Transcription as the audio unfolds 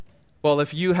Well,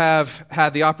 if you have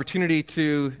had the opportunity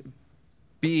to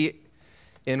be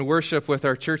in worship with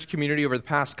our church community over the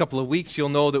past couple of weeks, you'll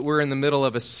know that we're in the middle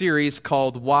of a series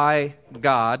called Why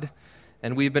God?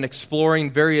 And we've been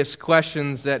exploring various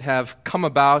questions that have come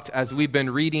about as we've been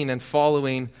reading and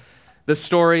following the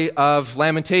story of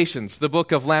Lamentations, the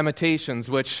book of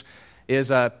Lamentations, which is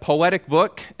a poetic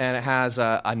book, and it has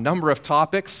a number of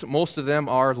topics. Most of them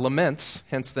are laments,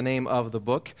 hence the name of the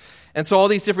book. And so all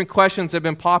these different questions have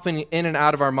been popping in and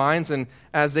out of our minds, and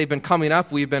as they've been coming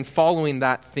up, we've been following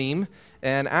that theme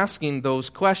and asking those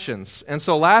questions. And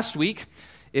so last week,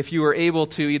 if you were able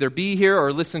to either be here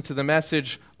or listen to the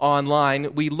message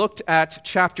online, we looked at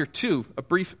chapter 2, a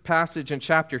brief passage in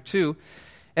chapter 2,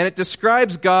 and it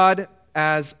describes God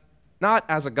as not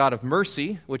as a God of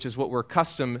mercy, which is what we're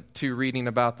accustomed to reading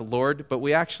about the Lord, but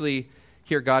we actually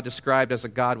hear God described as a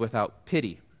God without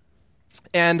pity.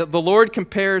 And the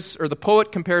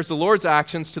poet compares the Lord's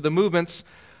actions to the movements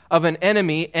of an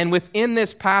enemy, and within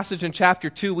this passage in chapter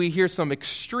 2, we hear some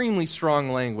extremely strong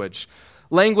language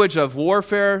of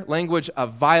warfare, language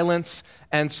of violence,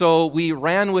 and so we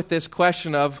ran with this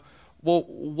question of, well,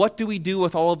 what do we do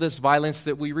with all of this violence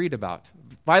that we read about?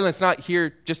 Violence not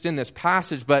here just in this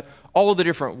passage, but all of the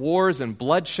different wars and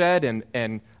bloodshed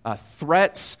and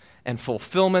threats and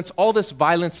fulfillments, all this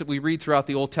violence that we read throughout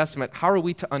the Old Testament. How are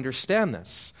we to understand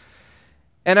this?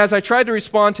 And as I tried to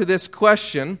respond to this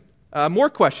question, more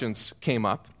questions came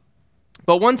up.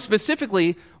 But one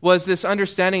specifically was this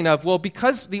understanding of, well,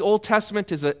 because the Old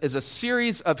Testament is a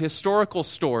series of historical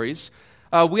stories,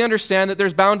 we understand that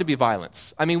there's bound to be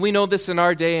violence. I mean, we know this in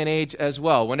our day and age as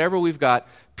well. Whenever we've got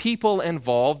people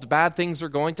involved, bad things are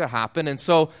going to happen. And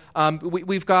so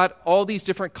we've got all these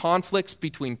different conflicts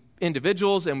between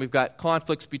individuals, and we've got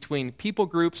conflicts between people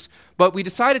groups. But we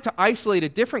decided to isolate a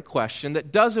different question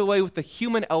that does away with the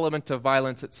human element of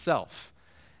violence itself.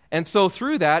 And so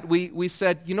through that, we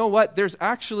said, you know what? There's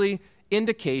actually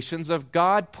indications of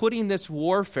God putting this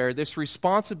warfare, this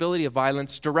responsibility of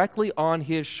violence directly on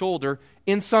his shoulder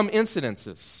in some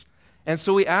incidences. And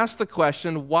so we asked the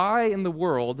question, why in the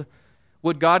world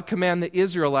would God command the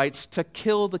Israelites to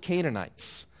kill the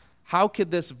Canaanites? How could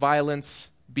this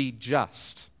violence be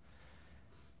just?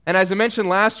 And as I mentioned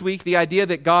last week, the idea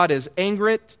that God is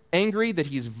angry, that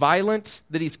he's violent,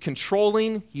 that he's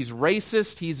controlling, he's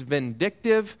racist, he's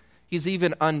vindictive, he's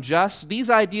even unjust, these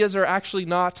ideas are actually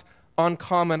not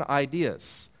uncommon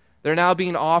ideas. They're now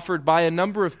being offered by a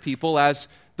number of people as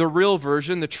the real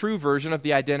version, the true version of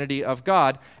the identity of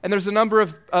God. And there's a number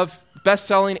of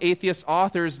best-selling atheist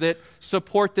authors that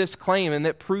support this claim and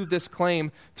that prove this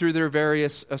claim through their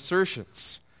various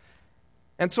assertions.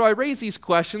 And so I raise these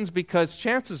questions because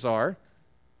chances are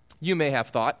you may have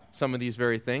thought some of these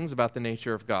very things about the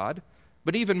nature of God,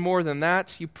 but even more than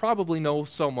that, you probably know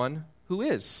someone who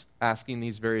is asking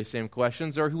these very same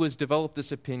questions or who has developed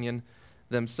this opinion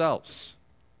themselves.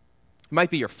 It might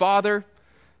be your father,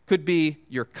 could be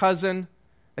your cousin,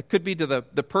 it could be to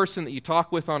the person that you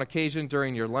talk with on occasion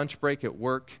during your lunch break at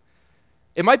work.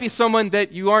 It might be someone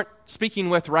that you aren't speaking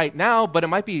with right now, but it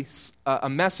might be a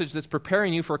message that's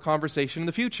preparing you for a conversation in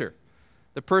the future.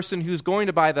 The person who's going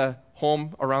to buy the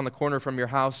home around the corner from your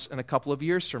house in a couple of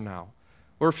years from now,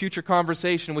 or a future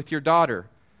conversation with your daughter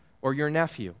or your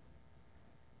nephew.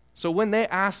 So when they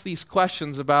ask these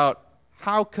questions about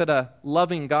how could a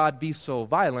loving God be so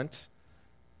violent,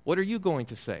 what are you going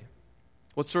to say?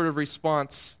 What sort of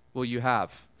response will you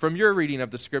have from your reading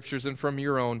of the Scriptures and from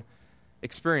your own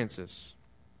experiences?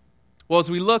 Well, as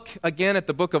we look again at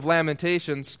the book of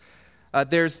Lamentations,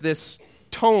 there's this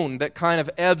tone that kind of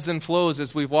ebbs and flows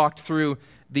as we've walked through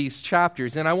these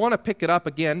chapters. And I want to pick it up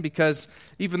again because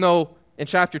even though in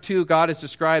chapter 2 God is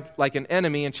described like an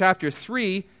enemy, in chapter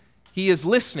 3 he is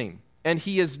listening and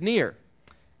he is near.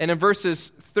 And in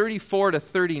verses 34 to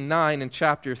 39 in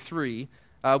chapter 3,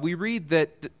 we read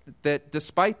that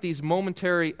despite these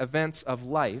momentary events of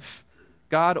life,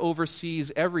 God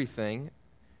oversees everything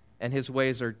and his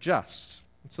ways are just.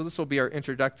 And so this will be our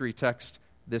introductory text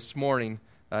this morning,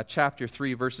 chapter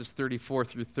 3, verses 34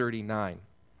 through 39.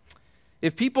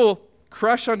 If people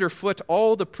crush underfoot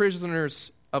all the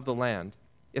prisoners of the land,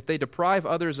 if they deprive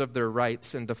others of their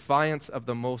rights in defiance of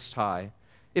the Most High,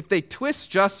 if they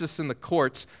twist justice in the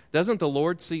courts, doesn't the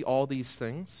Lord see all these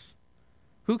things?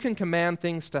 Who can command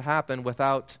things to happen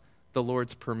without the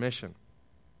Lord's permission?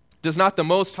 Does not the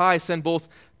Most High send both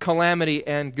calamity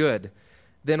and good?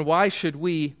 Then why should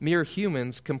we, mere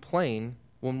humans, complain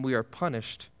when we are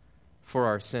punished for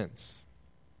our sins?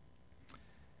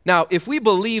 Now, if we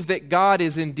believe that God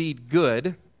is indeed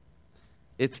good,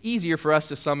 it's easier for us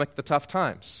to stomach the tough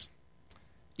times.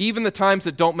 even the times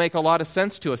that don't make a lot of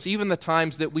sense to us, even the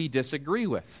times that we disagree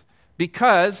with,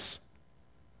 because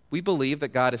we believe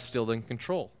that God is still in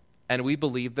control, and we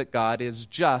believe that God is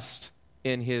just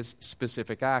in his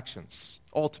specific actions,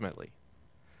 ultimately.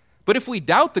 But if we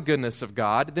doubt the goodness of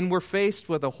God, then we're faced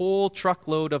with a whole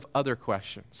truckload of other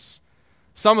questions,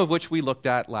 some of which we looked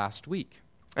at last week.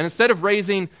 And instead of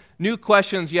raising new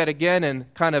questions yet again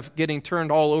and kind of getting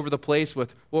turned all over the place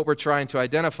with what we're trying to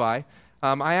identify,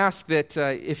 I ask that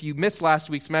if you missed last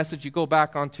week's message, you go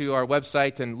back onto our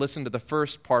website and listen to the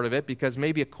first part of it, because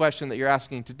maybe a question that you're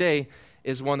asking today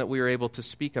is one that we were able to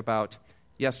speak about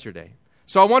yesterday.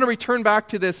 So I want to return back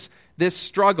to this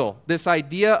struggle, this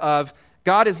idea of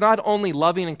God is not only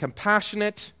loving and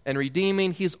compassionate and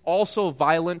redeeming, he's also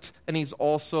violent and he's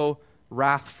also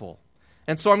wrathful.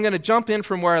 And so I'm going to jump in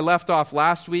from where I left off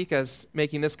last week, as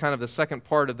making this kind of the second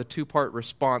part of the two-part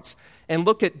response, and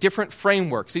look at different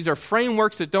frameworks. These are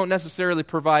frameworks that don't necessarily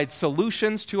provide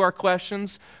solutions to our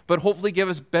questions, but hopefully give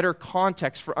us better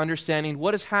context for understanding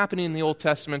what is happening in the Old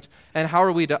Testament and how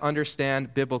are we to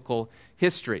understand biblical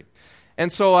history.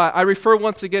 And so I refer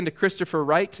once again to Christopher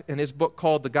Wright and his book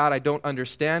called The God I Don't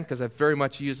Understand, because I've very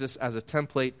much used this as a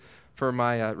template for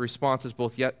my responses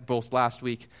both last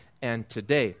week and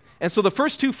today. And so the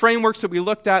first two frameworks that we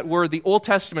looked at were the Old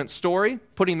Testament story,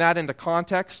 putting that into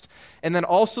context, and then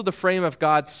also the frame of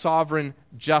God's sovereign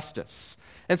justice.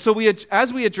 And so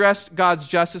as we addressed God's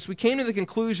justice, we came to the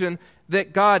conclusion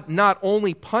that God not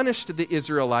only punished the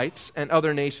Israelites and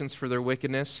other nations for their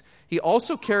wickedness, he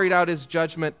also carried out his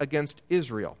judgment against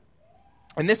Israel.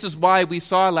 And this is why we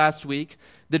saw last week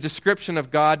the description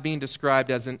of God being described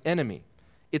as an enemy.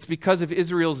 It's because of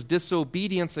Israel's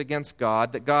disobedience against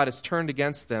God that God has turned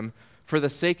against them for the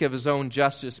sake of his own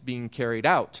justice being carried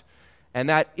out. And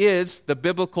that is the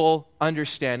biblical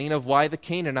understanding of why the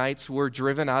Canaanites were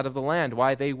driven out of the land,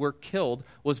 why they were killed,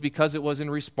 was because it was in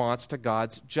response to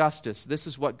God's justice. This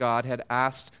is what God had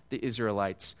asked the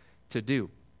Israelites to do.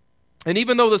 And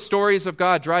even though the stories of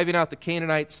God driving out the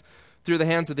Canaanites through the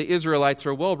hands of the Israelites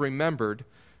are well remembered,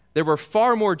 there were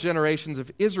far more generations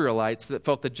of Israelites that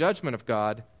felt the judgment of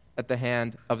God at the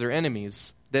hand of their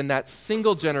enemies than that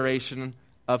single generation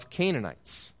of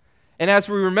Canaanites. And as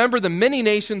we remember the many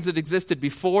nations that existed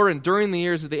before and during the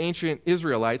years of the ancient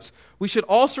Israelites, we should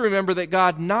also remember that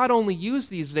God not only used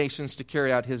these nations to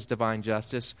carry out his divine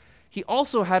justice, he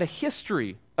also had a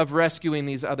history of rescuing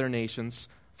these other nations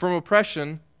from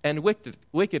oppression and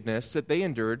wickedness that they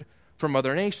endured from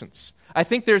other nations. I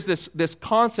think there's this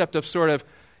concept of sort of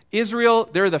Israel,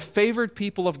 they're the favored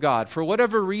people of God. For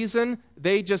whatever reason,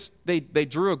 they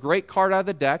drew a great card out of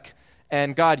the deck,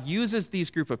 and God uses these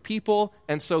group of people,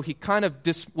 and so he kind of,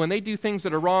 when they do things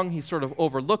that are wrong, he sort of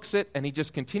overlooks it, and he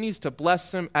just continues to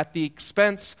bless them at the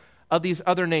expense of these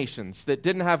other nations that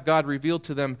didn't have God revealed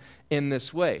to them in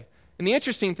this way. And the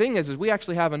interesting thing is we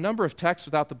actually have a number of texts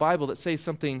without the Bible that say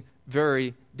something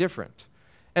very different.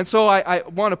 And so I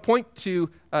want to point to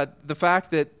the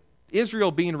fact that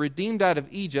Israel being redeemed out of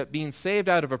Egypt, being saved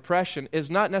out of oppression, is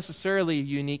not necessarily a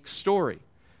unique story.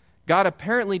 God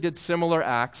apparently did similar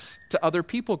acts to other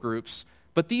people groups,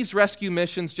 but these rescue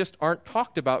missions just aren't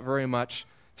talked about very much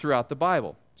throughout the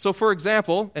Bible. So for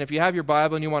example, and if you have your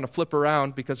Bible and you want to flip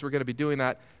around, because we're going to be doing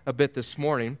that a bit this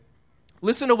morning,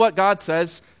 listen to what God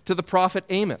says to the prophet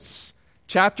Amos.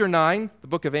 Chapter 9, the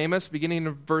book of Amos, beginning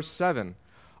in verse 7.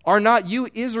 Are not you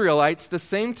Israelites the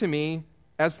same to me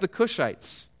as the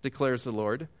Cushites, declares the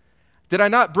Lord? Did I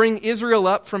not bring Israel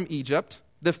up from Egypt,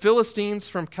 the Philistines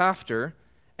from Kaphtor,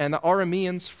 and the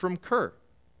Arameans from Kir?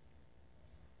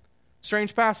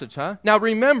 Strange passage, huh? Now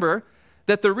remember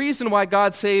that the reason why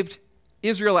God saved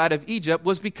Israel out of Egypt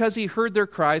was because he heard their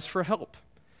cries for help.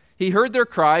 He heard their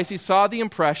cries, he saw the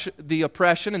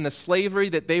oppression and the slavery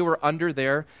that they were under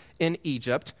there in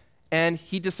Egypt, and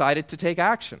he decided to take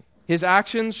action. His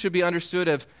actions should be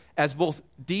understood as both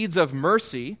deeds of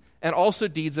mercy and also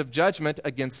deeds of judgment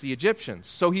against the Egyptians.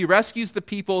 So he rescues the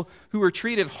people who were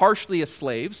treated harshly as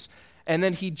slaves, and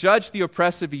then he judged the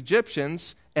oppressive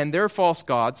Egyptians and their false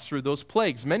gods through those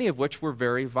plagues, many of which were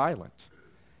very violent.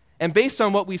 And based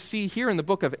on what we see here in the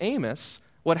book of Amos,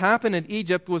 what happened in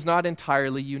Egypt was not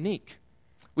entirely unique.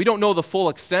 We don't know the full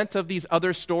extent of these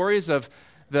other stories of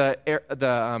the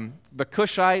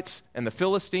Cushites and the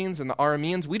Philistines and the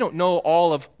Arameans. We don't know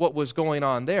all of what was going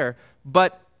on there,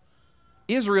 but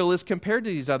Israel is compared to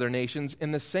these other nations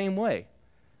in the same way.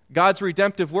 God's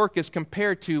redemptive work is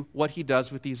compared to what he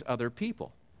does with these other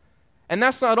people. And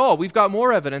that's not all. We've got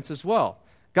more evidence as well.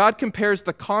 God compares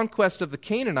the conquest of the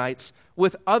Canaanites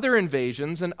with other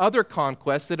invasions and other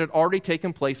conquests that had already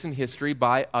taken place in history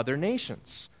by other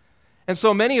nations. And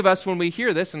so many of us, when we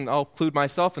hear this, and I'll include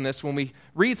myself in this, when we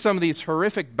read some of these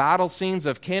horrific battle scenes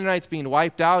of Canaanites being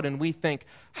wiped out, and we think,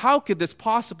 how could this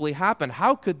possibly happen?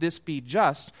 How could this be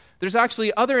just? There's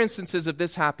actually other instances of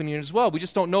this happening as well. We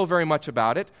just don't know very much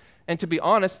about it. And to be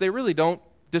honest, they really don't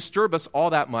disturb us all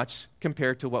that much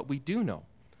compared to what we do know.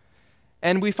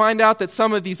 And we find out that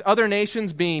some of these other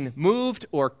nations being moved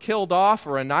or killed off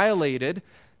or annihilated,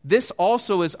 this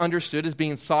also is understood as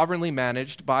being sovereignly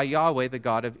managed by Yahweh, the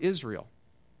God of Israel.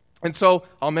 And so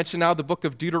I'll mention now the book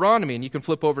of Deuteronomy, and you can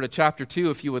flip over to chapter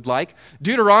 2 if you would like.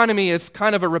 Deuteronomy is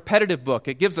kind of a repetitive book.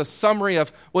 It gives a summary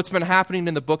of what's been happening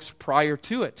in the books prior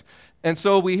to it. And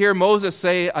so we hear Moses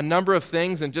say a number of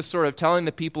things and just sort of telling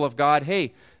the people of God,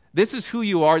 hey, this is who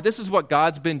you are, this is what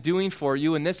God's been doing for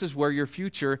you, and this is where your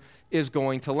future is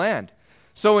going to land.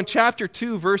 So in chapter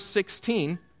 2, verse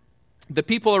 16, the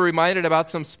people are reminded about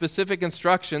some specific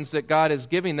instructions that God is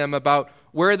giving them about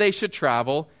where they should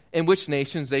travel and which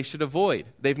nations they should avoid.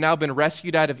 They've now been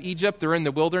rescued out of Egypt. They're in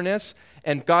the wilderness,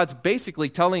 and God's basically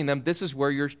telling them, this is where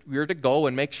you're to go,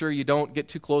 and make sure you don't get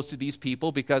too close to these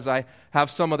people because I have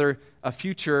some other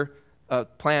future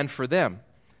plan for them.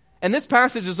 And this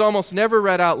passage is almost never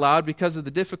read out loud because of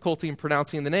the difficulty in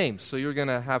pronouncing the names, so you're going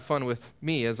to have fun with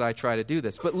me as I try to do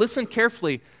this. But listen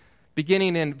carefully,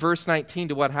 beginning in verse 19,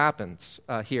 to what happens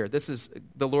here. This is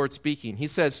the Lord speaking. He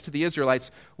says to the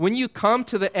Israelites, when you come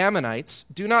to the Ammonites,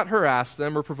 do not harass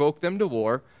them or provoke them to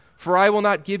war, for I will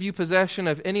not give you possession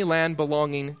of any land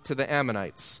belonging to the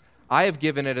Ammonites. I have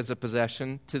given it as a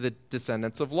possession to the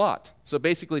descendants of Lot. So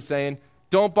basically saying,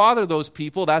 don't bother those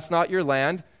people. That's not your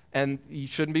land, and you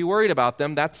shouldn't be worried about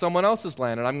them. That's someone else's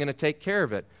land, and I'm going to take care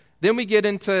of it. Then we get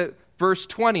into verse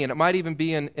 20, and it might even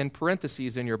be in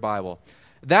parentheses in your Bible.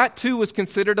 That too was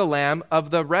considered a land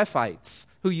of the Rephites,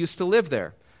 who used to live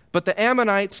there. But the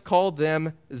Ammonites called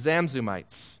them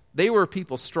Zamzumites. They were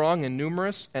people strong and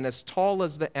numerous and as tall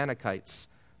as the Anakites.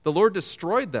 The Lord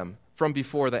destroyed them from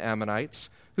before the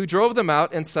Ammonites, who drove them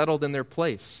out and settled in their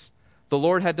place. The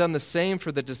Lord had done the same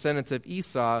for the descendants of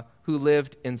Esau, who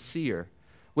lived in Seir,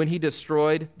 when he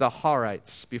destroyed the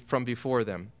Horites from before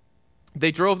them. They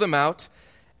drove them out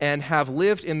and have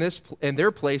lived in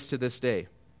their place to this day.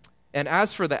 And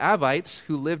as for the Avites,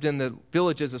 who lived in the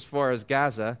villages as far as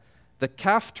Gaza, the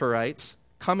Caphtorites,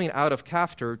 coming out of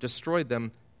Caphtor, destroyed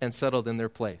them and settled in their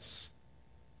place.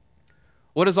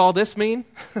 What does all this mean?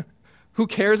 Who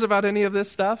cares about any of this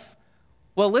stuff?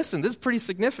 Well, listen, this is pretty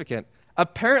significant.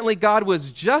 Apparently, God was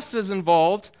just as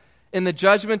involved in the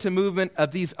judgment and movement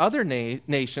of these other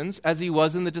nations as he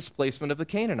was in the displacement of the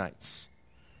Canaanites.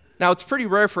 Now, it's pretty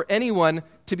rare for anyone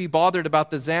to be bothered about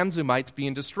the Zamzumites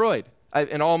being destroyed.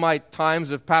 In all my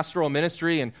times of pastoral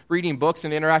ministry and reading books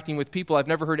and interacting with people, I've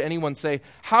never heard anyone say,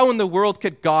 how in the world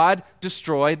could God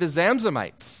destroy the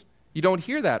Zamzumites? You don't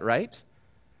hear that, right?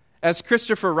 As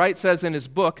Christopher Wright says in his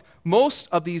book, most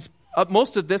of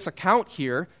this account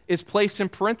here is placed in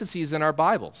parentheses in our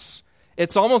Bibles.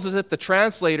 It's almost as if the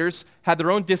translators had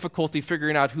their own difficulty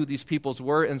figuring out who these peoples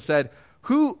were and said,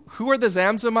 Who are the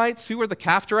Zamzumites? Who are the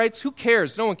Caphtorites? Who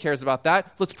cares? No one cares about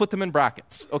that. Let's put them in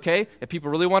brackets, okay? If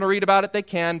people really want to read about it, they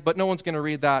can, but no one's going to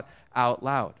read that out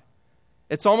loud.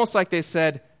 It's almost like they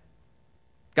said,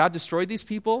 God destroyed these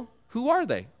people? Who are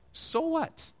they? So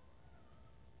what?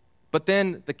 But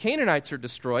then the Canaanites are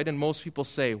destroyed, and most people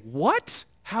say, what?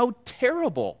 How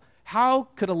terrible. How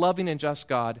could a loving and just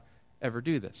God ever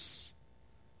do this?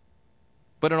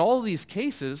 But in all of these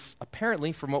cases,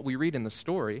 apparently from what we read in the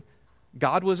story,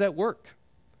 God was at work.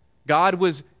 God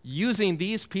was using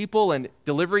these people and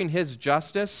delivering his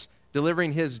justice,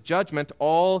 delivering his judgment,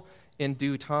 all in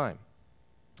due time.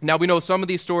 Now, we know some of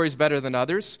these stories better than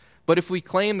others, but if we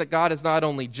claim that God is not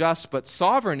only just but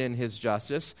sovereign in his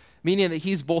justice, meaning that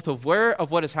he's both aware of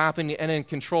what is happening and in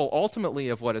control ultimately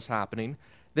of what is happening,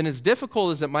 then as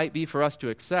difficult as it might be for us to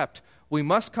accept, we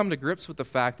must come to grips with the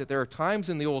fact that there are times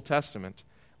in the Old Testament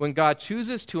when God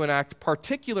chooses to enact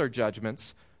particular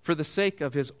judgments for the sake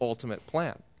of his ultimate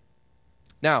plan.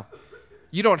 Now,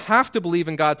 you don't have to believe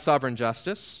in God's sovereign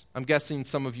justice. I'm guessing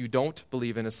some of you don't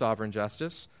believe in his sovereign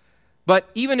justice. But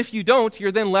even if you don't,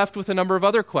 you're then left with a number of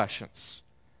other questions.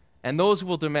 And those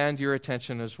will demand your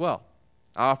attention as well.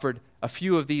 I offered a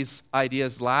few of these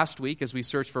ideas last week as we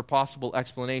searched for possible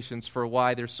explanations for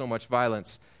why there's so much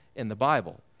violence in the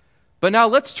Bible. But now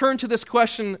let's turn to this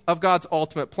question of God's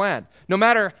ultimate plan. No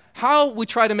matter how we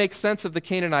try to make sense of the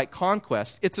Canaanite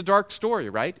conquest, it's a dark story,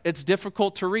 right? It's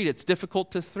difficult to read. It's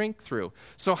difficult to think through.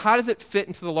 So how does it fit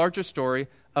into the larger story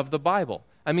of the Bible?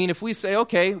 I mean, if we say,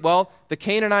 okay, well, the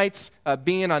Canaanites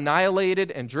being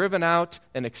annihilated and driven out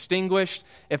and extinguished,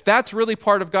 if that's really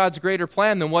part of God's greater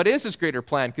plan, then what is his greater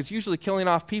plan? Because usually killing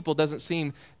off people doesn't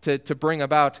seem to bring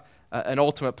about an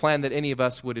ultimate plan that any of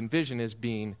us would envision as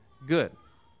being good.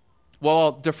 Well,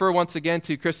 I'll defer once again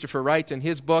to Christopher Wright in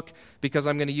his book, because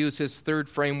I'm going to use his third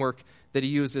framework that he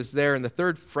uses there. And the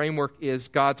third framework is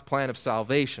God's plan of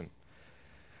salvation.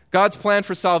 God's plan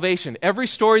for salvation. Every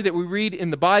story that we read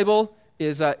in the Bible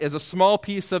is a small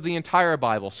piece of the entire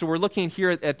Bible. So we're looking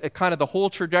here at kind of the whole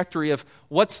trajectory of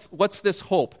what's this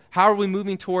hope? How are we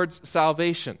moving towards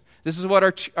salvation? This is what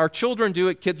our children do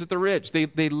at Kids at the Ridge.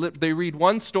 They read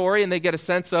one story and they get a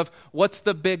sense of what's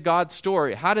the big God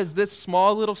story. How does this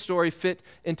small little story fit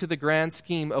into the grand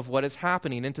scheme of what is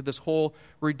happening, into this whole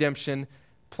redemption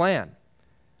plan?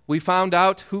 We found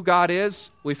out who God is.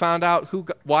 We found out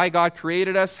why God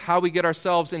created us, how we get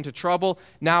ourselves into trouble.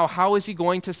 Now, how is he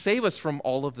going to save us from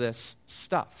all of this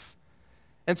stuff?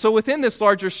 And so within this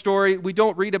larger story, we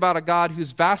don't read about a God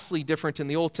who's vastly different in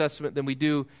the Old Testament than we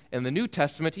do in the New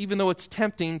Testament, even though it's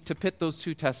tempting to pit those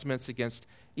two testaments against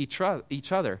each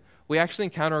other. We actually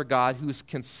encounter a God who is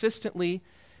consistently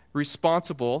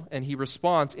responsible, and he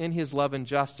responds in his love and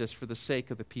justice for the sake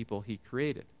of the people he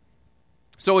created.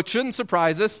 So it shouldn't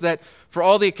surprise us that for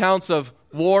all the accounts of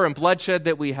war and bloodshed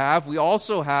that we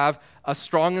also have a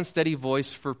strong and steady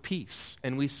voice for peace.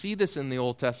 And we see this in the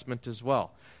Old Testament as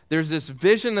well. There's this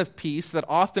vision of peace that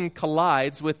often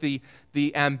collides with the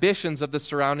ambitions of the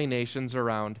surrounding nations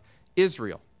around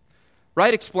Israel.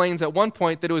 Wright explains at one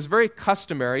point that it was very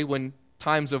customary when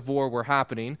times of war were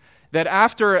happening, that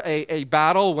after a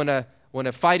battle, when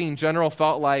a fighting general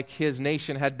felt like his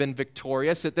nation had been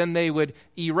victorious, that then they would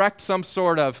erect some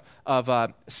sort of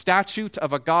statue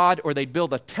of a god, or they'd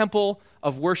build a temple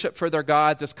of worship for their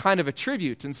gods as kind of a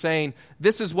tribute and saying,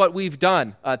 this is what we've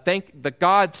done. The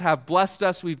gods have blessed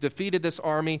us. We've defeated this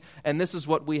army, and this is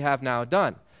what we have now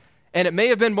done. And it may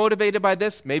have been motivated by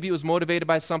this. Maybe it was motivated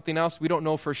by something else. We don't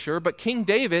know for sure. But King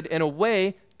David, in a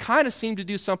way, kind of seemed to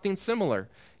do something similar.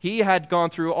 He had gone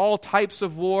through all types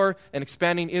of war and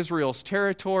expanding Israel's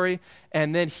territory.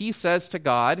 And then he says to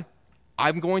God,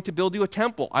 I'm going to build you a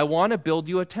temple. I want to build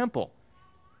you a temple.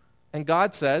 And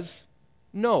God says,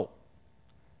 no.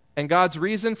 And God's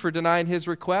reason for denying his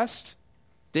request?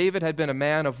 David had been a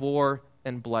man of war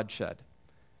and bloodshed.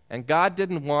 And God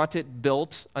didn't want it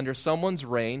built under someone's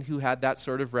reign who had that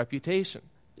sort of reputation.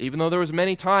 Even though there was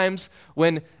many times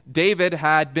when David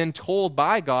had been told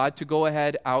by God to go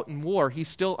ahead out in war, he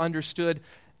still understood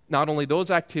not only those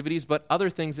activities, but other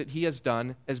things that he has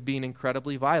done as being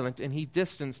incredibly violent, and he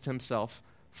distanced himself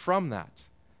from that.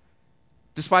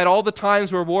 Despite all the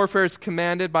times where warfare is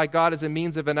commanded by God as a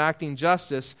means of enacting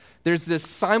justice, there's this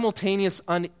simultaneous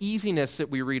uneasiness that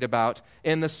we read about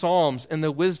in the Psalms, in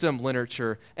the wisdom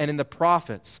literature, and in the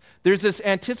prophets. There's this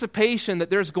anticipation that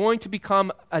there's going to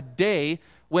become a day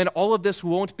when all of this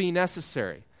won't be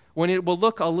necessary, when it will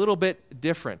look a little bit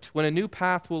different, when a new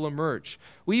path will emerge.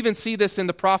 We even see this in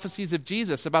the prophecies of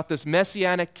Jesus about this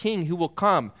messianic king who will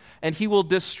come, and he will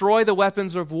destroy the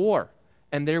weapons of war,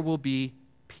 and there will be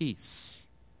peace.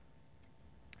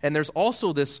 And there's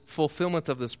also this fulfillment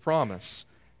of this promise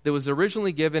that was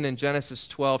originally given in Genesis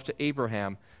 12 to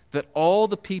Abraham, that all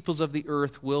the peoples of the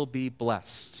earth will be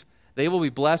blessed. They will be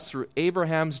blessed through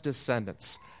Abraham's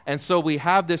descendants. And so we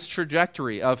have this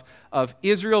trajectory of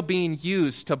Israel being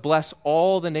used to bless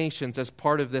all the nations as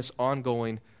part of this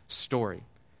ongoing story.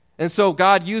 And so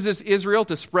God uses Israel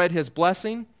to spread his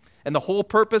blessing. And the whole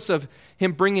purpose of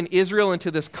him bringing Israel into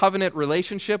this covenant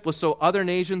relationship was so other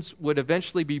nations would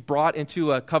eventually be brought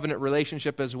into a covenant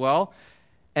relationship as well.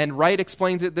 And Wright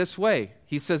explains it this way.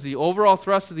 He says the overall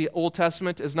thrust of the Old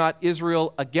Testament is not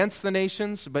Israel against the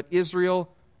nations, but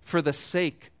Israel for the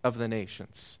sake of the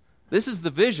nations. This is the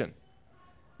vision.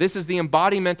 This is the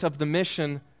embodiment of the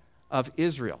mission of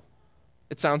Israel.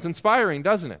 It sounds inspiring,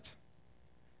 doesn't it?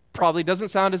 Probably doesn't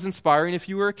sound as inspiring if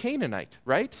you were a Canaanite,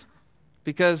 right?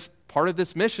 Because part of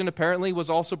this mission apparently was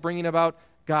also bringing about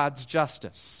God's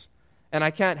justice. And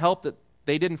I can't help that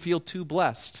they didn't feel too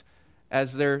blessed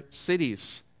as their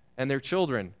cities and their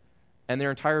children and their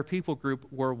entire people group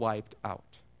were wiped out.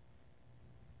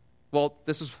 Well,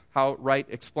 this is how Wright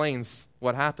explains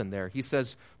what happened there. He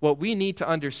says, what we need to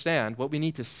understand, what we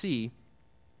need to see,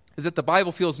 is that the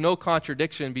Bible feels no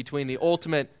contradiction between the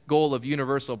ultimate goal of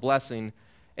universal blessing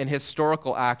and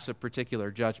historical acts of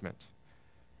particular judgment.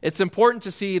 It's important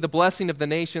to see the blessing of the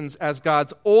nations as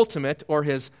God's ultimate or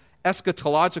his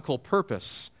eschatological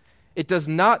purpose. It does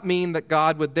not mean that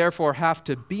God would therefore have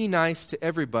to be nice to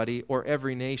everybody or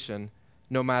every nation,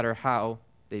 no matter how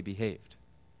they behaved.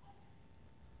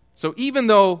 So even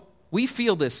though we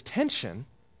feel this tension,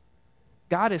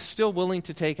 God is still willing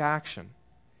to take action.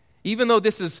 Even though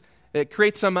it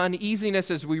creates some uneasiness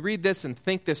as we read this and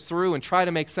think this through and try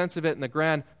to make sense of it in the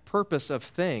grand purpose of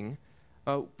thing,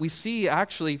 we see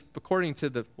actually, according to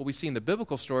what we see in the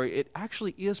biblical story, it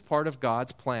actually is part of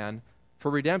God's plan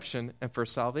for redemption and for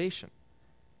salvation.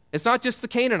 It's not just the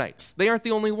Canaanites. They aren't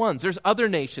the only ones. There's other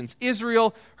nations.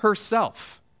 Israel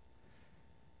herself.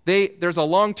 There's a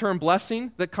long-term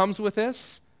blessing that comes with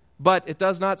this, but it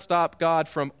does not stop God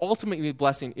from ultimately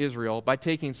blessing Israel by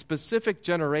taking specific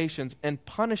generations and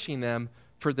punishing them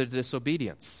for their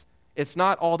disobedience. It's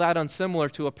not all that unsimilar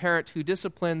to a parent who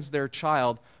disciplines their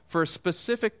child for a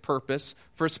specific purpose,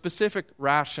 for a specific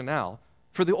rationale,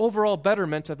 for the overall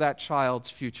betterment of that child's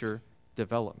future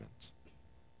development.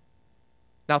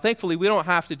 Now, thankfully, we don't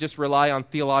have to just rely on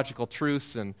theological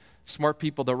truths and smart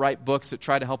people that write books that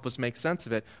try to help us make sense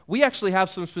of it. We actually have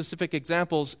some specific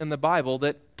examples in the Bible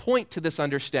that point to this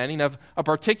understanding of a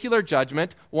particular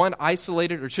judgment, one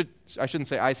isolated, I shouldn't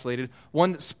say isolated,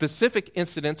 one specific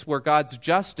incidence where God's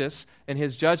justice and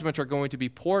his judgment are going to be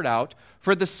poured out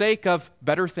for the sake of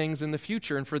better things in the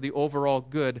future and for the overall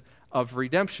good of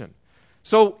redemption.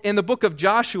 So in the book of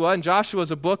Joshua, and Joshua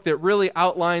is a book that really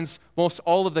outlines most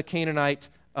all of the Canaanite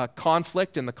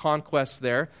conflict and the conquest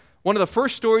there. One of the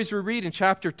first stories we read in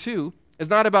chapter 2 is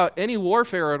not about any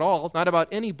warfare at all, not about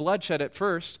any bloodshed at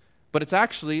first, but it's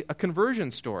actually a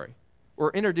conversion story. We're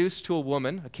introduced to a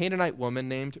woman, a Canaanite woman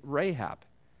named Rahab.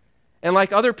 And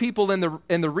like other people in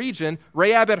the region,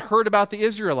 Rahab had heard about the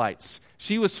Israelites.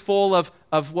 She was full of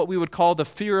what we would call the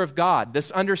fear of God,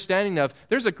 this understanding of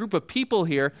there's a group of people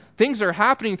here, things are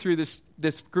happening through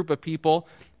this group of people,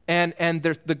 and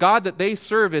the God that they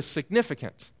serve is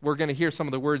significant. We're going to hear some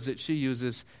of the words that she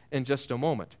uses in just a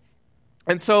moment.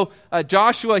 And so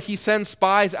Joshua, he sends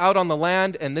spies out on the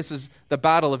land, and this is the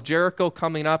Battle of Jericho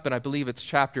coming up, and I believe it's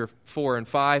chapter 4 and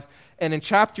 5. And in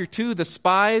chapter 2, the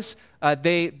spies,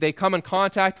 they come in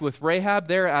contact with Rahab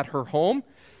there at her home,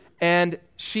 and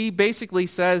she basically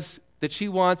says that she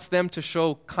wants them to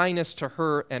show kindness to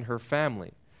her and her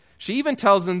family. She even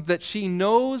tells them that she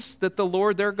knows that the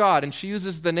Lord their God, and she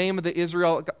uses the name of the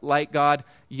Israelite God,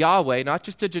 Yahweh, not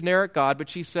just a generic God,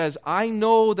 but she says, I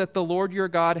know that the Lord your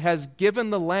God has given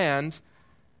the land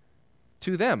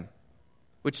to them,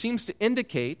 which seems to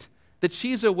indicate that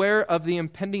she's aware of the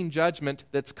impending judgment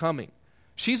that's coming.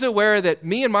 She's aware that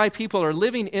me and my people are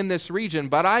living in this region,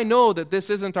 but I know that this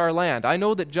isn't our land. I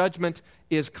know that judgment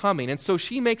is coming. And so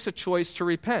she makes a choice to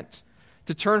repent,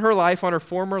 to turn her life on her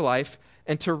former life,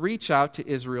 and to reach out to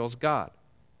Israel's God.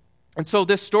 And so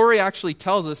this story actually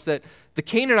tells us that the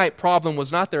Canaanite problem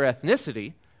was not their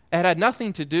ethnicity. It had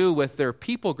nothing to do with their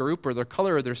people group or their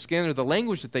color or their skin or the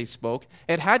language that they spoke.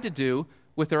 It had to do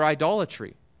with their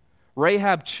idolatry.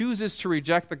 Rahab chooses to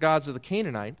reject the gods of the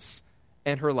Canaanites,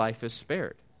 and her life is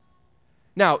spared.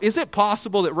 Now, is it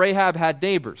possible that Rahab had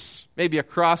neighbors, maybe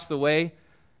across the way,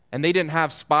 and they didn't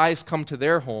have spies come to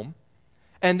their home,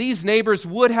 and these neighbors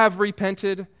would have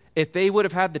repented if they would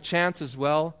have had the chance as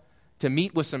well to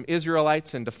meet with some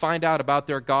Israelites and to find out about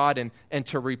their God and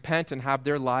to repent and have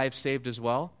their lives saved as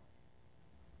well?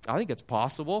 I think it's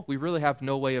possible. We really have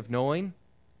no way of knowing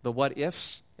the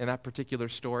what-ifs in that particular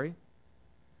story.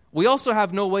 We also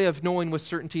have no way of knowing with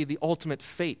certainty the ultimate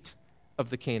fate of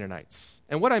the Canaanites.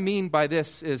 And what I mean by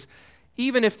this is,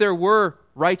 even if there were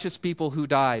righteous people who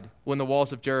died when the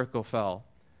walls of Jericho fell,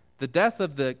 the death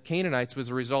of the Canaanites was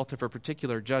a result of a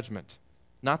particular judgment,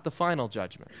 not the final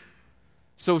judgment.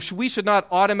 So we should not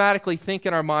automatically think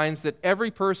in our minds that every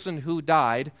person who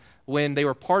died when they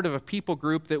were part of a people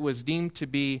group that was deemed to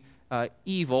be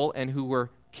evil and who were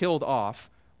killed off,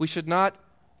 we should not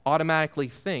automatically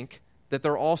think that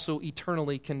they're also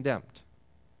eternally condemned.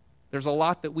 There's a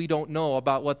lot that we don't know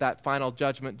about what that final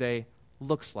judgment day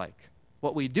looks like.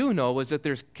 What we do know is that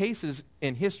there's cases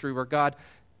in history where God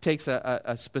takes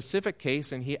a specific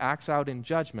case and he acts out in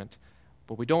judgment,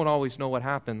 but we don't always know what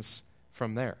happens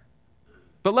from there.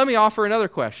 But let me offer another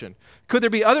question. Could there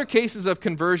be other cases of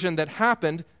conversion that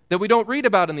happened that we don't read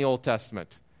about in the Old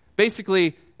Testament?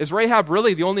 Basically, is Rahab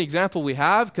really the only example we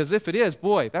have? Because if it is,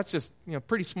 boy, that's just a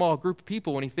pretty small group of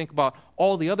people when you think about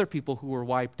all the other people who were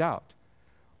wiped out.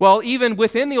 Well, even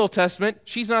within the Old Testament,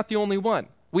 she's not the only one.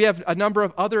 We have a number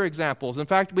of other examples. In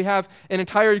fact, we have an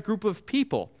entire group of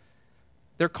people.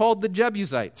 They're called the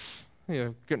Jebusites.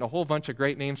 Getting a whole bunch of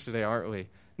great names today, aren't we?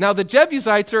 Now, the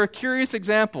Jebusites are a curious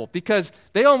example because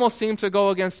they almost seem to go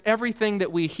against everything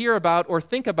that we hear about or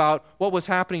think about what was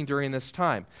happening during this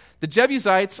time. The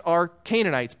Jebusites are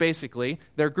Canaanites, basically.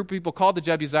 They're a group of people called the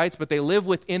Jebusites, but they live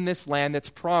within this land that's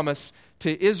promised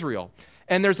to Israel.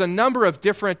 And there's a number of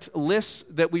different lists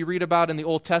that we read about in the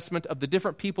Old Testament of the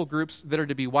different people groups that are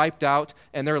to be wiped out,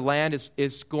 and their land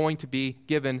is going to be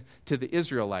given to the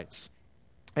Israelites.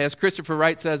 As Christopher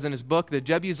Wright says in his book, the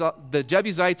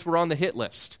Jebusites were on the hit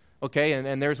list. Okay,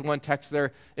 and there's one text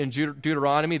there in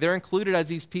Deuteronomy. They're included as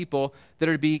these people that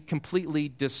are to be completely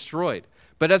destroyed.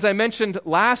 But as I mentioned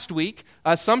last week,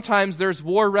 sometimes there's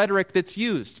war rhetoric that's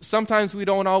used. Sometimes we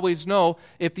don't always know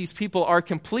if these people are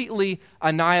completely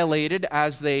annihilated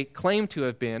as they claim to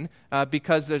have been,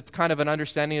 because it's kind of an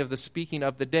understanding of the speaking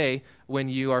of the day when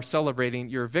you are celebrating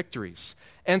your victories.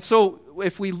 And so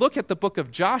if we look at the book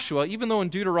of Joshua, even though in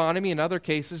Deuteronomy and other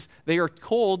cases they are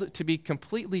told to be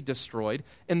completely destroyed,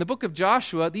 in the book of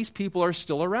Joshua, these people are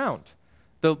still around.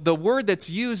 The word that's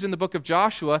used in the book of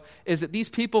Joshua is that these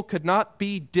people could not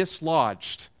be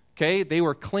dislodged. Okay? They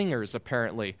were clingers,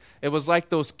 apparently. It was like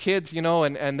those kids,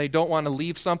 and they don't want to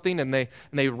leave something, and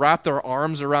they wrap their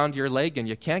arms around your leg, and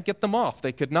you can't get them off.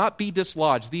 They could not be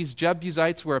dislodged. These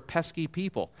Jebusites were a pesky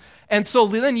people. And so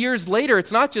then years later,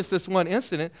 it's not just this one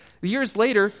incident. Years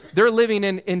later, they're living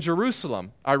in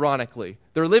Jerusalem, ironically.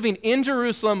 They're living in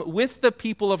Jerusalem with the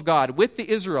people of God, with the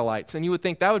Israelites. And you would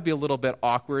think that would be a little bit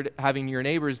awkward, having your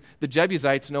neighbors, the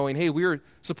Jebusites, knowing, hey, we were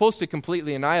supposed to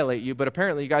completely annihilate you, but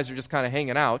apparently you guys are just kind of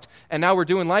hanging out. And now we're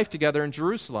doing life together in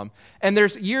Jerusalem. And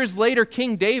there's years later,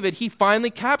 King David, he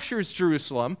finally captures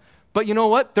Jerusalem. But you know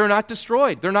what? They're not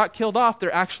destroyed. They're not killed off.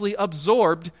 They're actually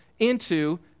absorbed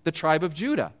into the tribe of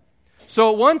Judah.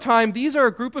 So at one time, these are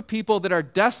a group of people that are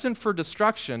destined for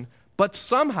destruction, but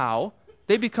somehow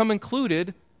they become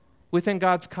included within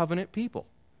God's covenant people.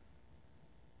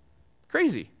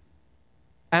 Crazy.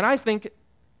 And I think,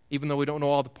 even though we don't know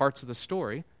all the parts of the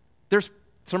story, there's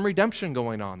some redemption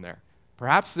going on there.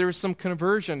 Perhaps there's some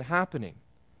conversion happening.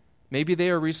 Maybe they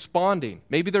are responding.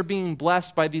 Maybe they're being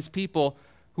blessed by these people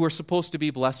who are supposed to be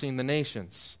blessing the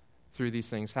nations through these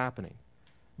things happening.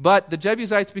 But the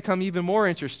Jebusites become even more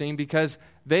interesting because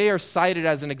they are cited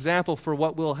as an example for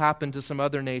what will happen to some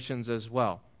other nations as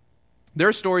well.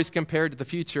 Their story is compared to the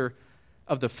future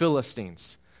of the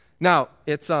Philistines. Now,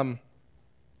 it's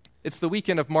the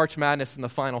weekend of March Madness in the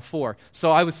Final Four. So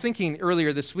I was thinking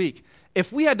earlier this week,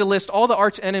 if we had to list all the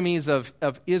arch enemies of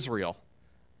Israel,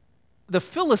 the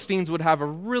Philistines would have a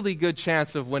really good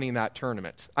chance of winning that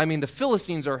tournament. I mean, the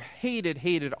Philistines are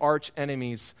hated arch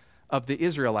enemies of the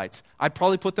Israelites. I'd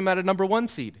probably put them at a number 1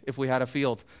 seed if we had a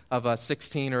field of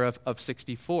 16 or of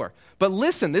 64. But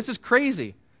listen, this is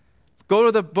crazy. Go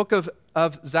to the book of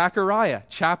Zechariah,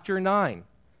 chapter 9.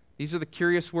 These are the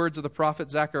curious words of the prophet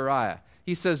Zechariah.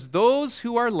 He says, those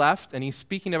who are left, and he's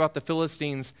speaking about the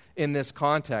Philistines in this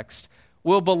context,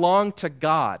 will belong to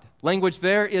God. Language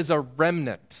there is a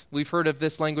remnant. We've heard of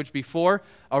this language before.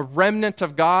 A remnant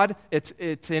of God, it's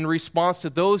in response to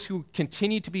those who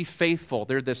continue to be faithful.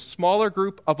 They're this smaller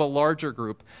group of a larger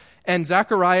group. And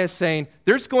Zechariah is saying,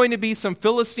 there's going to be some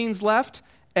Philistines left,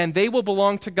 and they will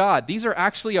belong to God. These are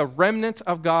actually a remnant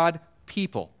of God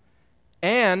people.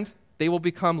 And they will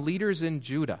become leaders in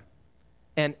Judah.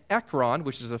 And Ekron,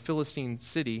 which is a Philistine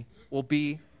city, will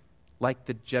be like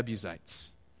the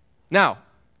Jebusites. Now,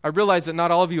 I realize that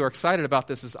not all of you are excited about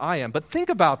this as I am, but think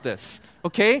about this,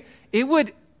 okay? It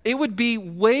would be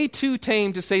way too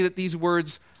tame to say that these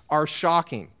words are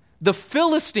shocking. The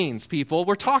Philistines, people,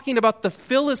 we're talking about the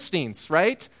Philistines,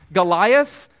 right?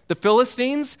 Goliath, the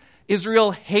Philistines,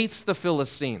 Israel hates the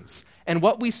Philistines. And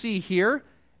what we see here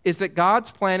is that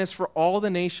God's plan is for all the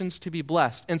nations to be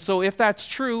blessed. And so if that's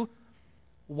true,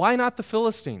 why not the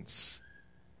Philistines?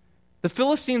 The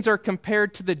Philistines are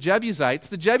compared to the Jebusites.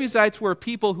 The Jebusites were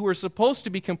people who were supposed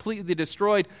to be completely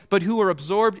destroyed, but who were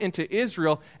absorbed into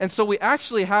Israel. And so we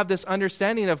actually have this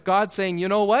understanding of God saying, you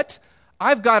know what?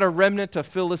 I've got a remnant of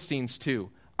Philistines too.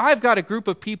 I've got a group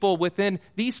of people within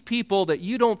these people that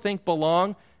you don't think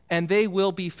belong, and they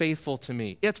will be faithful to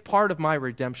me. It's part of my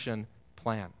redemption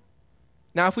plan.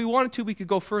 Now, if we wanted to, we could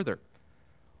go further.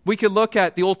 We could look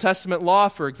at the Old Testament law,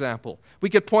 for example. We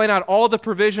could point out all the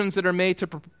provisions that are made to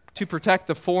protect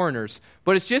the foreigners.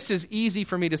 But it's just as easy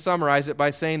for me to summarize it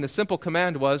by saying the simple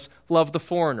command was, love the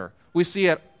foreigner. We see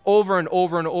it over and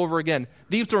over and over again.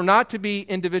 These were not to be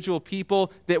individual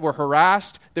people that were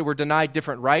harassed, that were denied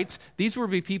different rights. These were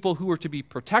to be people who were to be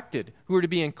protected, who were to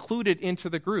be included into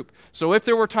the group. So if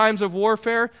there were times of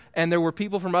warfare and there were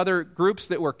people from other groups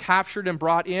that were captured and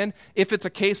brought in, if it's a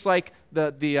case like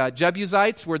the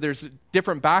Jebusites where there's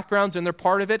different backgrounds and they're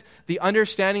part of it, the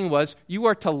understanding was you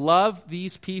are to love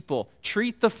these people,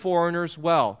 treat the foreigners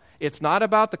well. It's not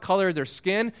about the color of their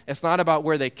skin. It's not about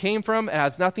where they came from. It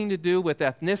has nothing to do with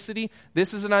ethnicity.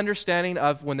 This is an understanding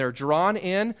of when they're drawn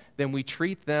in, then we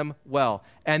treat them well.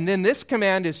 And then this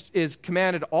command is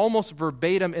commanded almost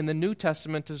verbatim in the New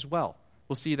Testament as well.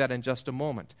 We'll see that in just a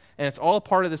moment. And it's all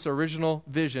part of this original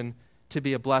vision to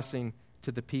be a blessing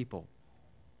to the people.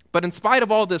 But in spite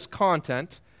of all this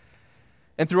content,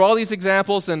 and through all these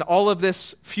examples and all of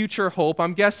this future hope,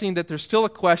 I'm guessing that there's still a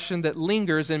question that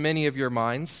lingers in many of your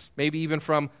minds, maybe even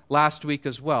from last week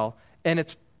as well, and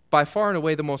it's by far and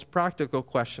away the most practical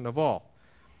question of all.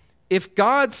 If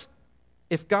God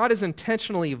is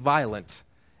intentionally violent,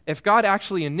 if God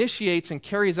actually initiates and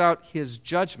carries out his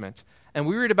judgment, and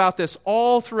we read about this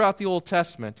all throughout the Old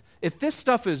Testament, if this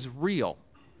stuff is real,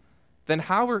 then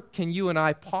how can you and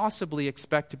I possibly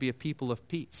expect to be a people of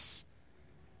peace?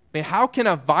 I mean, how can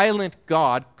a violent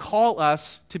God call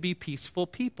us to be peaceful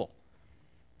people?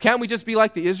 Can't we just be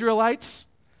like the Israelites?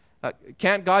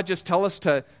 Can't God just tell us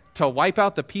to wipe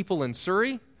out the people in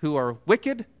Surrey who are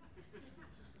wicked?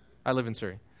 I live in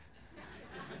Surrey.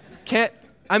 Can't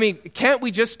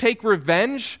we just take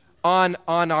revenge on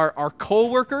our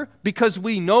coworker because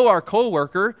we know our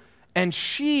coworker and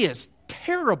she is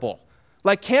terrible?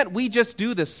 Like, can't we just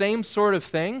do the same sort of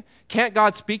thing? Can't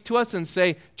God speak to us and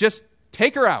say, just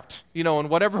take her out, in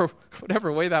whatever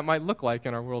way that might look like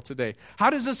in our world today? How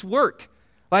does this work?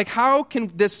 Like, how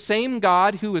can this same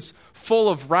God who is full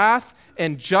of wrath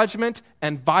and judgment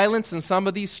and violence in some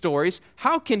of these stories,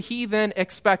 how can he then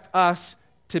expect us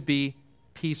to be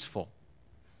peaceful?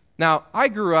 Now, I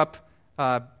grew up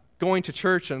going to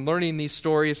church and learning these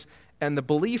stories, and the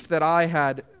belief that I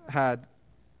had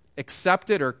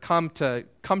accepted or come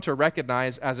to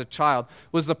recognize as a child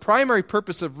was the primary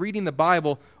purpose of reading the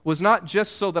Bible was not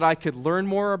just so that I could learn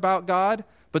more about God,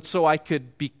 but so I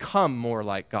could become more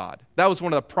like God. That was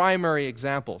one of the primary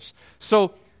examples.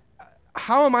 So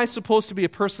how am I supposed to be a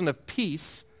person of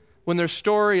peace when there's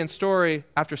story and story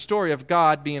after story of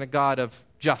God being a God of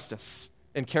justice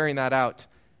and carrying that out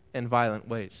in violent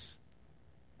ways?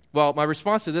 Well, my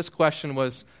response to this question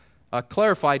was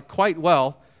clarified quite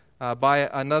well by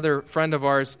another friend of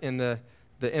ours in the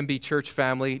MB Church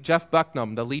family, Jeff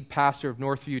Bucknam, the lead pastor of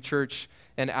Northview Church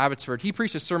in Abbotsford. He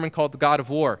preached a sermon called The God of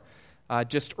War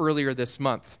just earlier this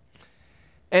month.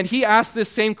 And he asked this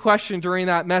same question during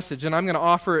that message, and I'm going to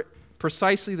offer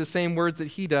precisely the same words that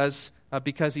he does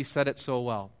because he said it so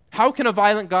well. How can a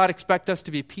violent God expect us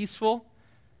to be peaceful?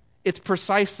 It's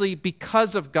precisely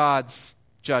because of God's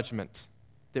judgment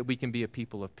that we can be a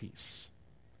people of peace.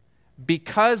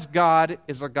 Because God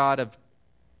is a God of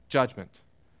judgment,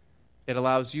 it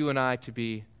allows you and I to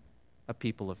be a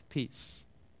people of peace.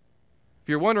 If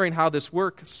you're wondering how this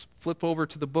works, flip over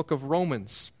to the book of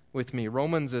Romans with me.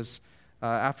 Romans is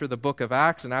after the book of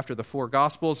Acts and after the four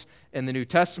Gospels in the New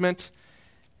Testament,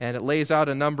 and it lays out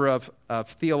a number of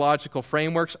theological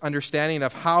frameworks, understanding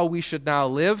of how we should now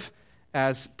live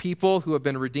as people who have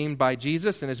been redeemed by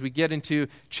Jesus. And as we get into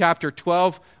chapter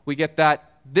 12, we get that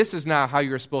this is now how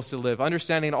you're supposed to live.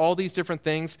 Understanding all these different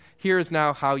things, here is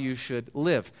now how you should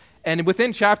live. And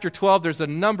within chapter 12, there's a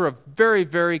number of very,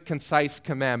 very concise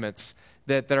commandments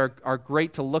that are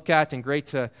great to look at and great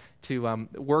to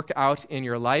work out in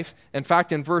your life. In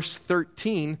fact, in verse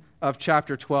 13 of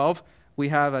chapter 12, we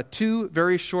have two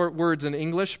very short words in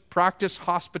English: practice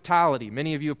hospitality.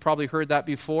 Many of you have probably heard that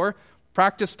before.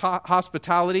 Practice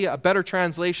hospitality, a better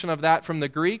translation of that from the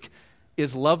Greek,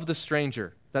 is love the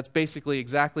stranger. That's basically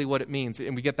exactly what it means.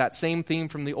 And we get that same theme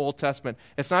from the Old Testament.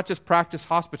 It's not just practice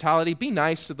hospitality, be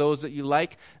nice to those that you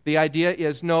like. The idea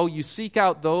is, no, you seek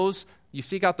out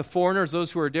the foreigners,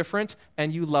 those who are different,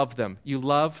 and you love them. You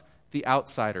love the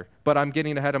outsider. But I'm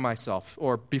getting ahead of myself,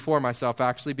 or before myself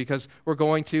actually, because we're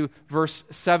going to verse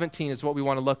 17 is what we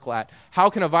want to look at. How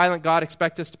can a violent God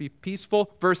expect us to be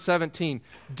peaceful? Verse 17,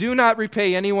 do not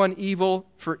repay anyone evil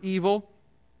for evil.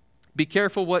 Be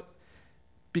careful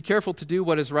to do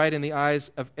what is right in the eyes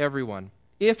of everyone.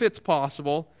 If it's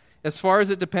possible, as far as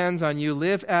it depends on you,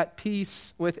 live at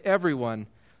peace with everyone.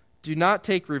 Do not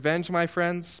take revenge, my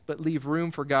friends, but leave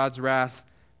room for God's wrath,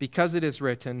 because it is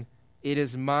written, "It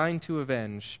is mine to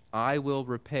avenge, I will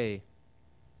repay,"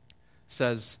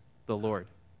 says the Lord.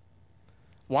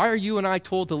 Why are you and I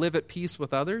told to live at peace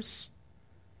with others?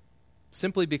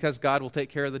 Simply because God will take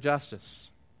care of the justice.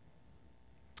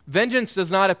 Vengeance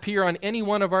does not appear on any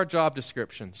one of our job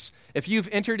descriptions. If you've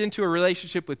entered into a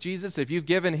relationship with Jesus, if you've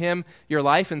given him your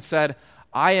life and said,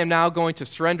 I am now going to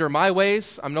surrender my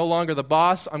ways, I'm no longer the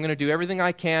boss, I'm going to do everything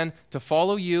I can to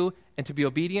follow you and to be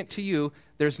obedient to you,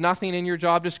 there's nothing in your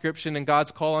job description and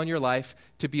God's call on your life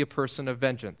to be a person of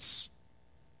vengeance.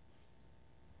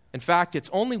 In fact, it's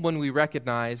only when we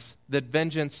recognize that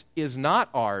vengeance is not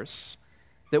ours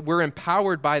that we're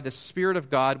empowered by the Spirit of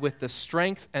God with the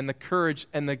strength and the courage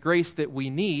and the grace that we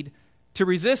need to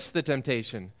resist the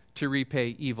temptation to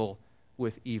repay evil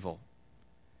with evil.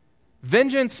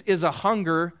 Vengeance is a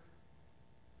hunger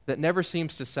that never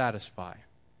seems to satisfy.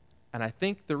 And I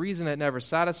think the reason it never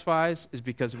satisfies is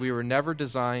because we were never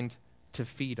designed to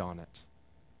feed on it.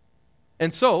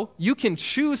 And so, you can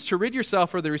choose to rid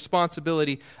yourself of the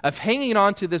responsibility of hanging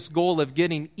on to this goal of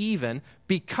getting even,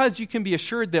 because you can be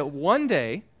assured that one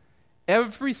day,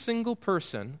 every single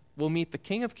person will meet the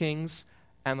King of Kings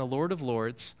and the Lord of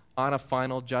Lords on a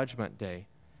final judgment day.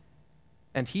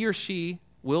 And he or she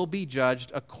will be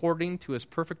judged according to his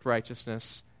perfect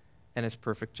righteousness and his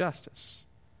perfect justice.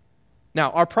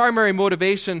 Now, our primary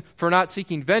motivation for not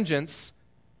seeking vengeance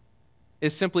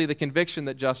is simply the conviction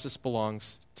that justice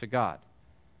belongs to God.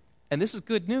 And this is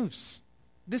good news.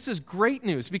 This is great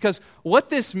news, because what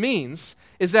this means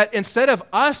is that instead of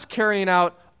us carrying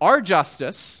out our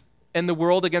justice in the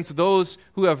world against those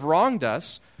who have wronged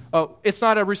us, it's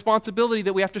not a responsibility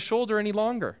that we have to shoulder any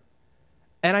longer.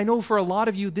 And I know for a lot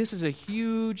of you, this is a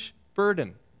huge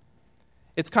burden.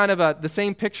 It's kind of the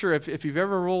same picture if you've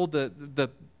ever rolled the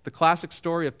classic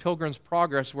story of Pilgrim's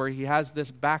Progress, where he has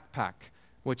this backpack,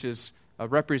 which is a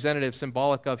representative,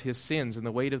 symbolic of his sins and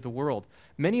the weight of the world.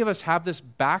 Many of us have this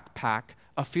backpack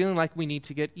of feeling like we need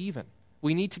to get even.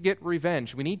 We need to get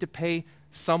revenge. We need to pay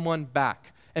someone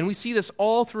back. And we see this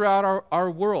all throughout our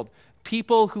world.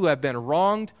 People who have been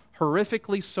wronged,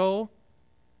 horrifically so,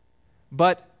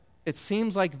 but it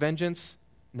seems like vengeance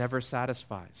never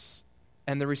satisfies.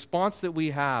 And the response that we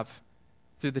have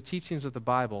through the teachings of the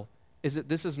Bible is that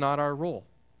this is not our role.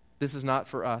 This is not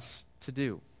for us to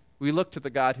do. We look to the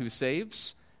God who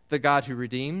saves, the God who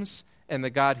redeems, and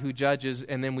the God who judges,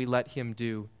 and then we let him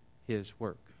do his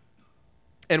work.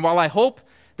 And while I hope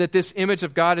that this image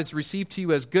of God is received to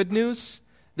you as good news,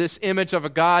 this image of a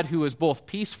God who is both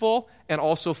peaceful and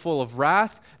also full of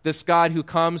wrath, this God who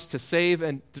comes to save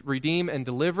and redeem and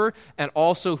deliver, and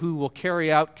also who will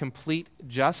carry out complete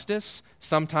justice,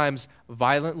 sometimes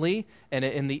violently, and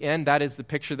in the end, that is the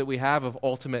picture that we have of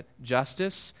ultimate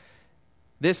justice.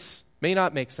 This may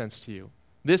not make sense to you.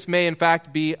 This may, in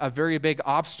fact, be a very big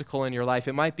obstacle in your life.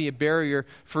 It might be a barrier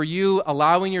for you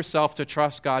allowing yourself to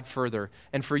trust God further,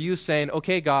 and for you saying,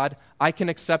 okay, God, I can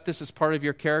accept this as part of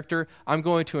your character. I'm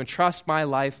going to entrust my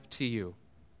life to you.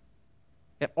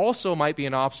 It also might be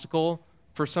an obstacle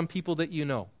for some people that you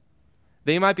know.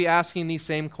 They might be asking these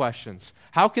same questions.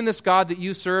 How can this God that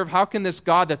you serve, how can this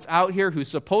God that's out here, who's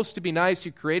supposed to be nice,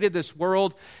 who created this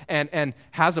world and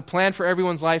has a plan for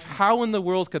everyone's life, how in the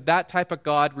world could that type of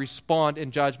God respond in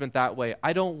judgment that way?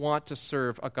 I don't want to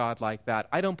serve a God like that.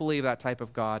 I don't believe that type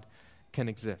of God can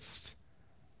exist.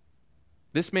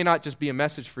 This may not just be a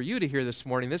message for you to hear this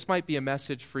morning. This might be a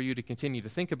message for you to continue to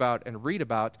think about and read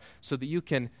about, so that you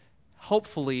can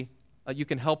hopefully you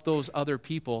can help those other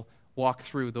people walk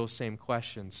through those same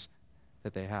questions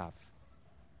that they have.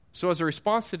 So as a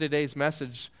response to today's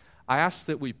message, I ask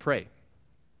that we pray.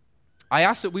 I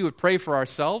ask that we would pray for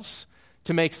ourselves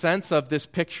to make sense of this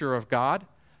picture of God.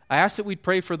 I ask that we'd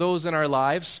pray for those in our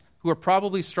lives who are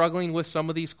probably struggling with some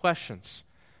of these questions.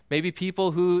 Maybe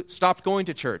people who stopped going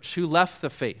to church, who left the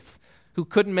faith, who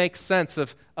couldn't make sense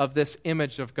of this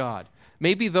image of God.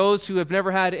 Maybe those who have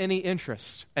never had any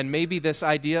interest, and maybe this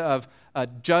idea of a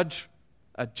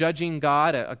judging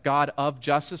God, a God of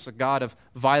justice, a God of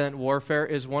violent warfare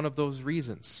is one of those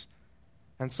reasons.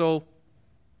 And so,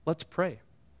 let's pray.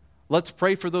 Let's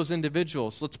pray for those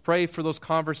individuals. Let's pray for those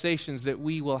conversations that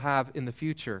we will have in the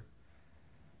future.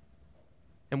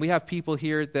 And we have people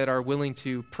here that are willing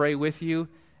to pray with you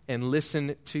and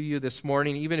listen to you this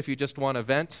morning, even if you just want to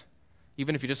vent,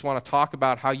 even if you just want to talk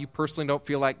about how you personally don't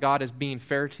feel like God is being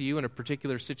fair to you in a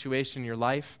particular situation in your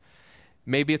life.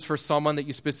 Maybe it's for someone that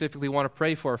you specifically want to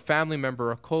pray for, a family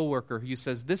member, a coworker who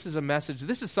says, this is a message,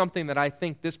 this is something that I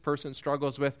think this person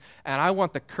struggles with, and I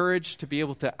want the courage to be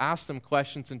able to ask them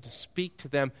questions and to speak to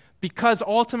them, because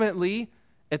ultimately,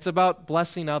 it's about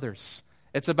blessing others.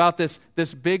 It's about this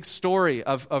big story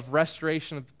of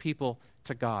restoration of the people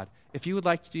to God. If you would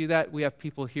like to do that, we have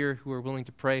people here who are willing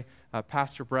to pray.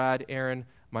 Pastor Brad, Aaron,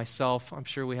 myself, I'm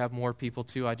sure we have more people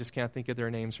too. I just can't think of their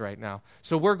names right now.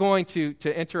 So we're going to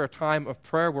enter a time of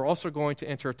prayer. We're also going to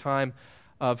enter a time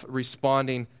of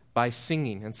responding by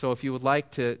singing. And so if you would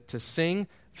like to sing,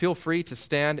 feel free to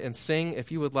stand and sing.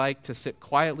 If you would like to sit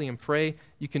quietly and pray,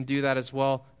 you can do that as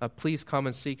well. Please come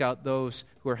and seek out those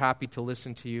who are happy to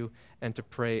listen to you and to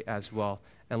pray as well.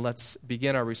 And let's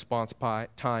begin our response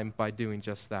time by doing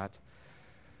just that.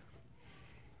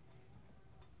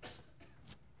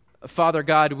 Father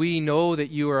God, we know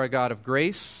that you are a God of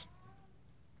grace.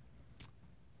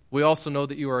 We also know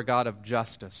that you are a God of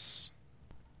justice.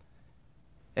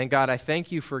 And God, I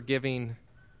thank you for giving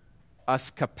us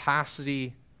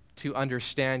capacity to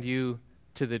understand you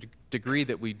to the degree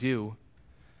that we do.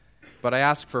 But I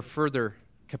ask for further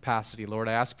capacity, Lord.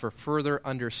 I ask for further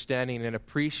understanding and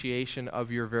appreciation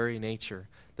of your very nature.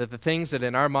 That the things that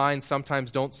in our minds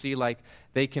sometimes don't see like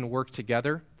they can work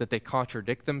together, that they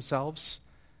contradict themselves,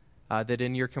 that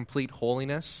in your complete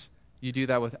holiness, you do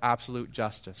that with absolute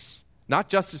justice. Not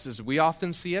justice as we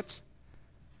often see it,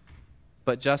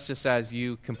 but justice as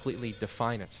you completely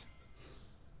define it.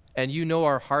 And you know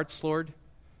our hearts, Lord.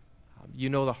 You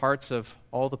know the hearts of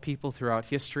all the people throughout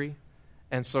history.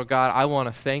 And so, God, I want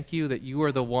to thank you that you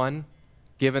are the one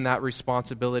given that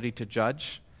responsibility to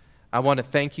judge. I want to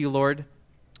thank you, Lord,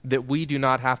 that we do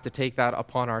not have to take that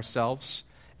upon ourselves.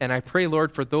 And I pray,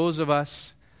 Lord, for those of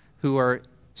us who are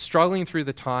struggling through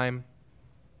the time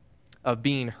of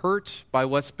being hurt by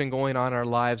what's been going on in our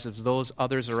lives as those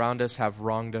others around us have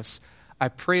wronged us, I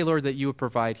pray, Lord, that you would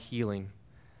provide healing.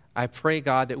 I pray,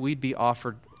 God, that we'd be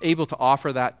able to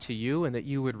offer that to you and that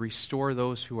you would restore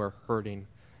those who are hurting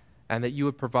and that you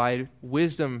would provide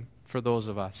wisdom for those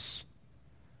of us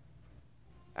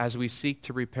as we seek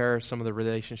to repair some of the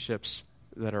relationships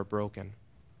that are broken.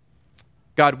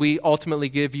 God, we ultimately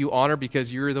give you honor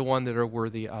because you're the one that are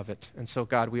worthy of it. And so,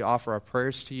 God, we offer our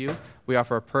prayers to you. We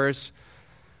offer our prayers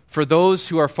for those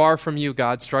who are far from you,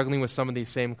 God, struggling with some of these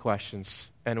same questions.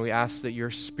 And we ask that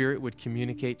your Spirit would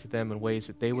communicate to them in ways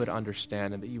that they would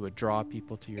understand and that you would draw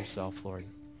people to yourself, Lord.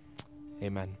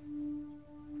 Amen.